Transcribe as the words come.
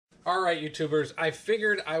Alright, YouTubers, I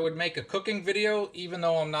figured I would make a cooking video even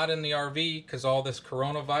though I'm not in the RV because all this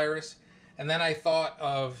coronavirus. And then I thought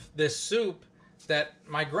of this soup that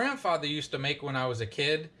my grandfather used to make when I was a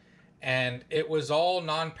kid. And it was all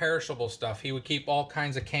non-perishable stuff. He would keep all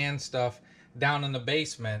kinds of canned stuff down in the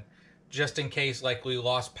basement just in case like we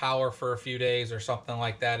lost power for a few days or something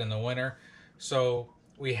like that in the winter. So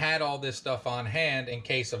we had all this stuff on hand in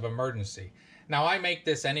case of emergency. Now I make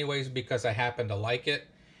this anyways because I happen to like it.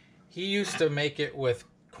 He used to make it with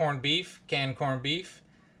corned beef, canned corned beef.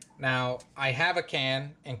 Now, I have a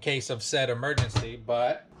can in case of said emergency,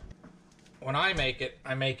 but when I make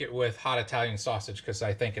it with hot Italian sausage because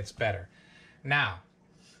I think it's better. Now,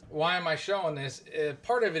 why am I showing this?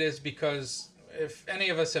 Part of it is because if any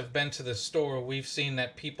of us have been to the store, we've seen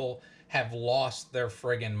that people have lost their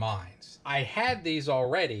friggin' minds. I had these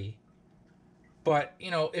already, but,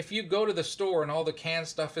 you know, if you go to the store and all the canned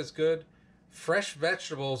stuff is good, fresh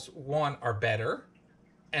vegetables, one, are better,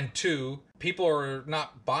 and two, people are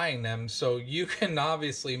not buying them, so you can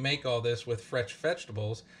obviously make all this with fresh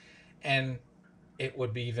vegetables, and it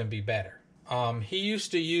would even be better. He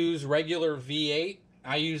used to use regular V8.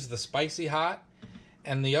 I use the spicy hot.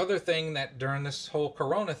 And the other thing that during this whole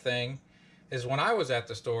Corona thing is when I was at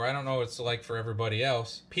the store, I don't know what it's like for everybody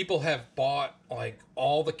else, people have bought like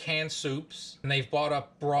all the canned soups and they've bought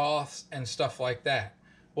up broths and stuff like that.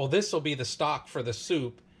 Well, this will be the stock for the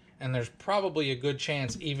soup, and there's probably a good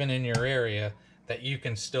chance even in your area that you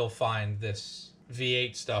can still find this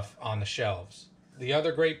V8 stuff on the shelves. The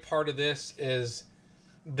other great part of this is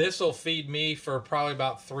this will feed me for probably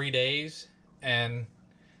about 3 days, and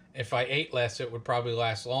if I ate less, it would probably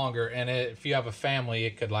last longer. And if you have a family,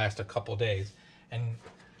 it could last a couple days. And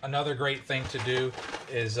another great thing to do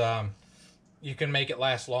is you can make it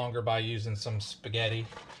last longer by using some spaghetti.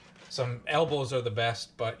 Some elbows are the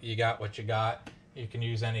best, but you got what you got. You can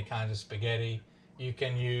use any kind of spaghetti. You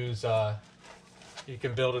can use, you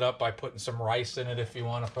can build it up by putting some rice in it if you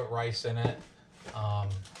want to put rice in it.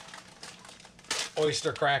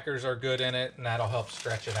 Oyster crackers are good in it, and that'll help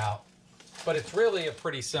stretch it out. But it's really a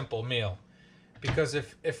pretty simple meal, because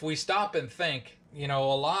if we stop and think, you know,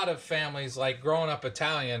 a lot of families, like growing up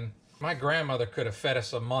Italian, my grandmother could have fed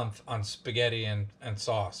us a month on spaghetti and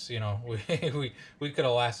sauce. You know, we could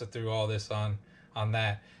have lasted through all this on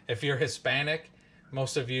that. If you're Hispanic,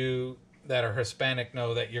 most of you that are Hispanic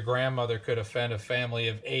know that your grandmother could have fed a family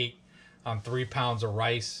of 8 on 3 pounds of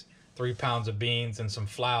rice, 3 pounds of beans, and some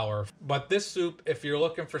flour. But this soup, if you're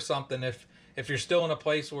looking for something, if you're still in a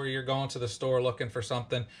place where you're going to the store looking for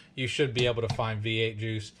something, you should be able to find V8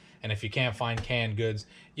 juice. And if you can't find canned goods,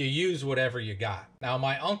 you use whatever you got. Now,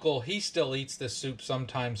 my uncle, he still eats this soup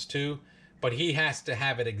sometimes too, but he has to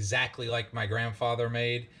have it exactly like my grandfather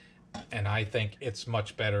made. And I think it's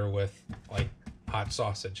much better with like hot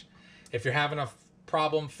sausage. If you're having a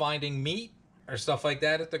problem finding meat or stuff like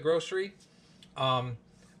that at the grocery,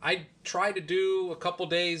 I try to do a couple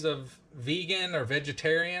days of vegan or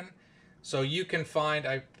vegetarian. So you can find,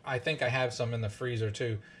 I think I have some in the freezer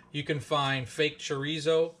too. You can find fake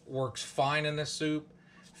chorizo, works fine in this soup,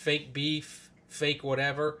 fake beef, fake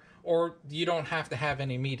whatever, or you don't have to have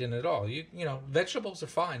any meat in it at all. You know, vegetables are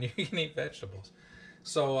fine. You can eat vegetables.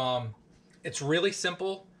 So it's really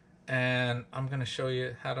simple, and I'm going to show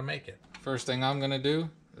you how to make it. First thing I'm going to do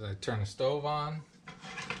is I turn the stove on,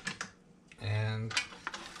 and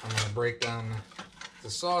I'm going to break down the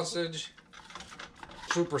sausage.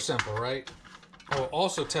 Super simple, right? I will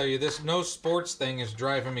also tell you this no sports thing is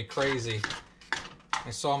driving me crazy. I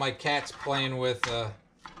saw my cats playing with a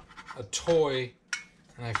toy,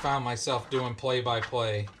 and I found myself doing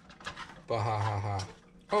play-by-play. Bahahaha.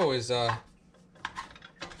 Oh, is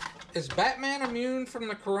Batman immune from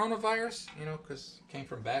the coronavirus? You know, because it came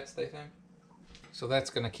from bats, they think. So that's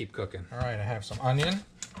going to keep cooking. All right, I have some onion.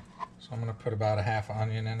 So I'm going to put about a half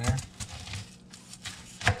onion in there.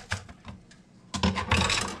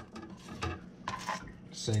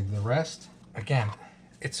 Save the rest. Again,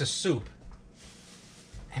 it's a soup.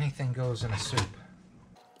 Anything goes in a soup.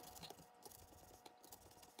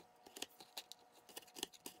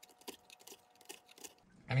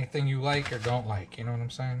 Anything you like or don't like, you know what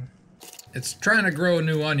I'm saying? It's trying to grow a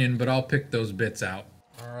new onion, but I'll pick those bits out.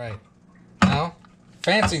 All right. Now,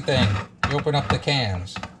 fancy thing. You open up the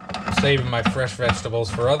cans. I'm saving my fresh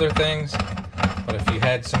vegetables for other things, but if you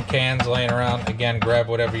had some cans laying around, again, grab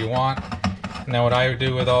whatever you want. Now what I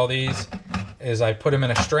do with all these is I put them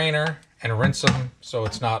in a strainer and rinse them so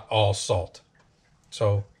it's not all salt.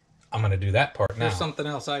 So I'm going to do that part now. Here's something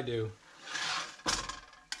else I do.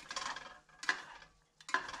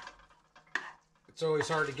 It's always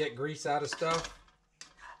hard to get grease out of stuff.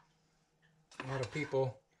 A lot of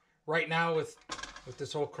people right now with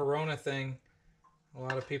this whole Corona thing, a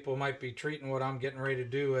lot of people might be treating what I'm getting ready to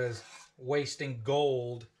do as wasting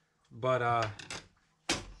gold. But I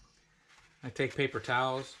take paper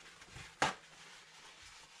towels,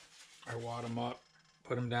 I wad them up,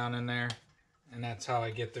 put them down in there, and that's how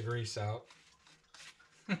I get the grease out.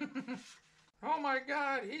 Oh my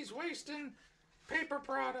God, he's wasting paper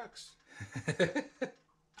products.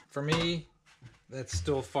 For me, that's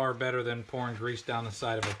still far better than pouring grease down the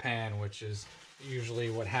side of a pan, which is usually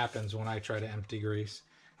what happens when I try to empty grease.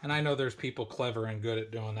 And I know there's people clever and good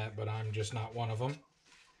at doing that, but I'm just not one of them.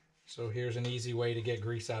 So here's an easy way to get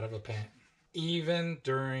grease out of a pan, even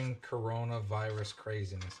during coronavirus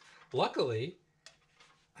craziness. Luckily,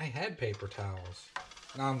 I had paper towels.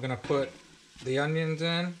 Now I'm gonna put the onions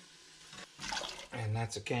in, and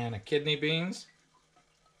that's a can of kidney beans.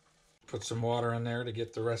 Put some water in there to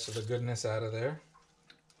get the rest of the goodness out of there.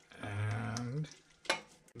 And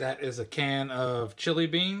that is a can of chili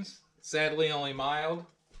beans, sadly only mild.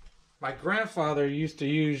 My grandfather used to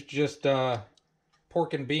use just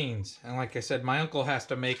pork and beans, and like I said, my uncle has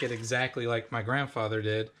to make it exactly like my grandfather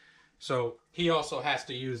did, so he also has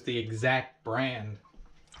to use the exact brand.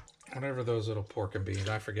 Whatever those little pork and beans,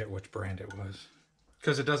 I forget which brand it was.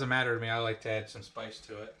 Because it doesn't matter to me, I like to add some spice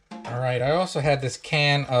to it. Alright, I also had this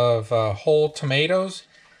can of whole tomatoes.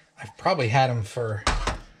 I've probably had them for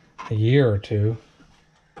a year or two.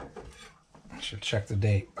 I should check the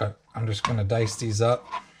date, but I'm just going to dice these up.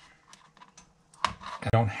 I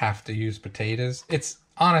don't have to use potatoes. It's,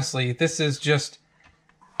 honestly, this is just,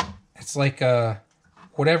 it's like a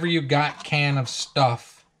whatever you got can of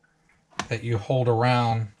stuff that you hold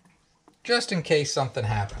around just in case something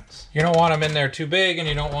happens. You don't want them in there too big and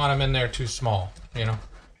you don't want them in there too small, you know?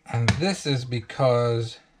 And this is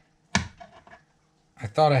because I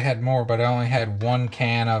thought I had more, but I only had one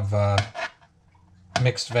can of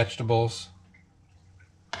mixed vegetables.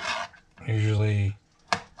 Usually,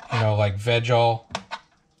 you know, like Veg-All,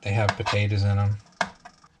 they have potatoes in them.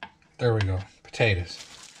 There we go, potatoes.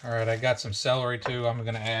 All right, I got some celery too. I'm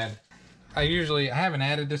gonna add. I haven't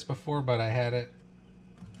added this before, but I had it.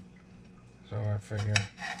 So I figure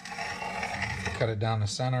cut it down the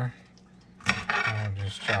center and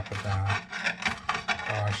just chop it down.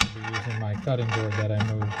 Oh, I should be using my cutting board that I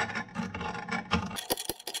moved.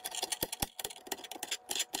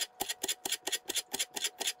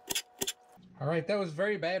 All right, that was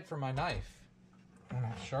very bad for my knife. I'm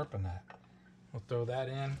not sharpen that. We'll throw that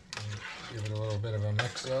in and give it a little bit of a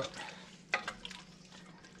mix up.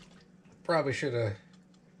 Probably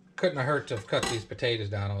couldn't have hurt to have cut these potatoes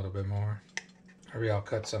down a little bit more. Maybe I'll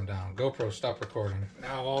cut some down. GoPro, stop recording.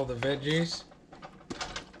 Now all the veggies.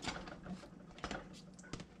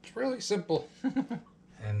 It's really simple.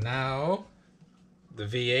 And now the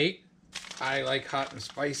V8. I like hot and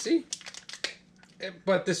spicy,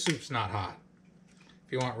 but this soup's not hot.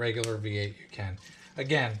 If you want regular V8, you can.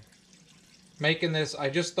 Again, making this, I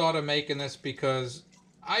just thought of making this because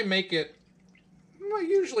I make it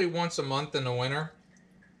usually once a month in the winter.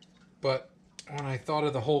 But when I thought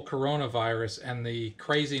of the whole coronavirus and the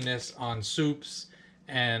craziness on soups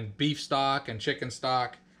and beef stock and chicken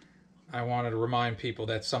stock, I wanted to remind people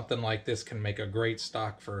that something like this can make a great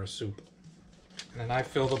stock for a soup. And then I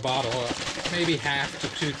fill the bottle up, maybe half to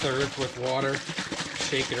 2/3 with water,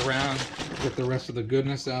 shake it around, get the rest of the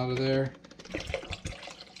goodness out of there.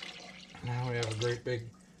 Now we have a great big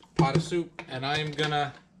pot of soup, and I'm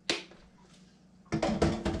gonna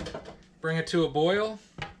bring it to a boil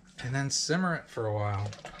and then simmer it for a while.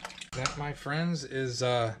 That, my friends, is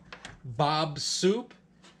Bob's soup,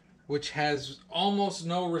 which has almost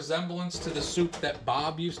no resemblance to the soup that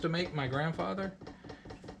Bob used to make, my grandfather.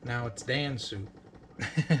 Now it's Dan's soup.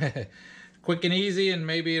 Quick and easy, and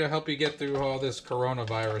maybe it'll help you get through all this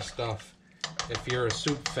coronavirus stuff. If you're a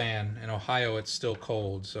soup fan, in Ohio it's still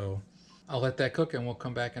cold, so I'll let that cook and we'll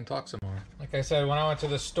come back and talk some more. Like I said, when I went to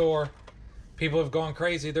the store, people have gone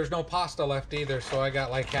crazy. There's no pasta left either, so I got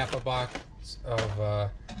like half a box of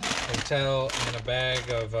Intel and a bag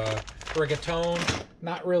of rigatone.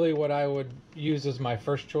 Not really what I would use as my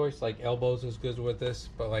first choice. Like Elbows is good with this,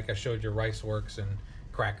 but like I showed you, Rice Works and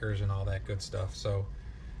crackers and all that good stuff. So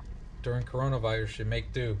during coronavirus, you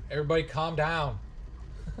make do. Everybody calm down.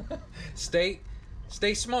 Stay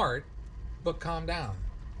smart, but calm down.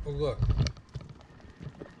 Oh, look.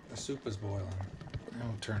 The soup is boiling. And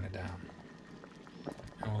we'll turn it down.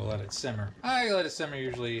 And we'll let it simmer. I let it simmer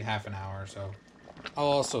usually half an hour or so. I'll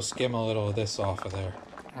also skim a little of this off of there.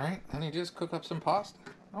 Alright, then you just cook up some pasta.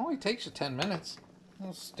 It only takes you 10 minutes.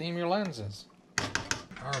 You'll steam your lenses.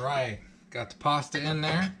 Alright, got the pasta in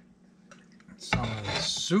there. Some of the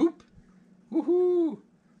soup. Woohoo!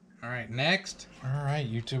 All right, next. All right,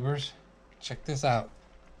 YouTubers, check this out.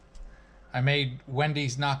 I made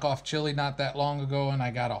Wendy's knockoff chili not that long ago, and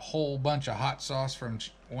I got a whole bunch of hot sauce from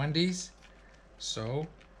Wendy's. So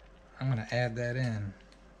I'm gonna add that in.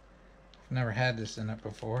 I've never had this in it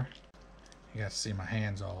before. You got to see my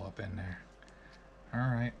hands all up in there.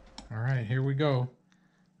 All right, here we go.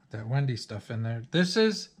 Put that Wendy's stuff in there. This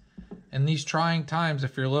is, in these trying times,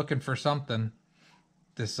 if you're looking for something,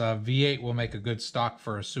 this V8 will make a good stock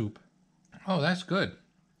for a soup. Oh, that's good.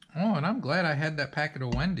 Oh, and I'm glad I had that packet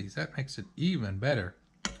of Wendy's. That makes it even better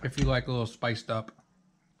if you like a little spiced up.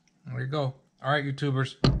 There you go. All right,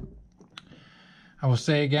 YouTubers. I will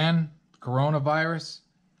say again, coronavirus,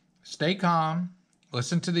 stay calm,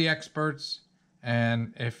 listen to the experts,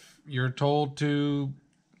 and if you're told to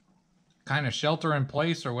kind of shelter in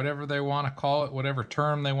place or whatever they want to call it, whatever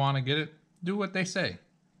term they want to get it, do what they say.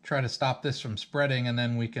 Try to stop this from spreading, and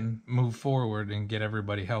then we can move forward and get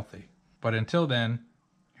everybody healthy. But until then,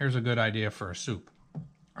 here's a good idea for a soup.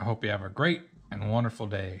 I hope you have a great and wonderful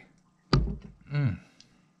day.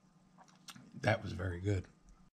 That was very good.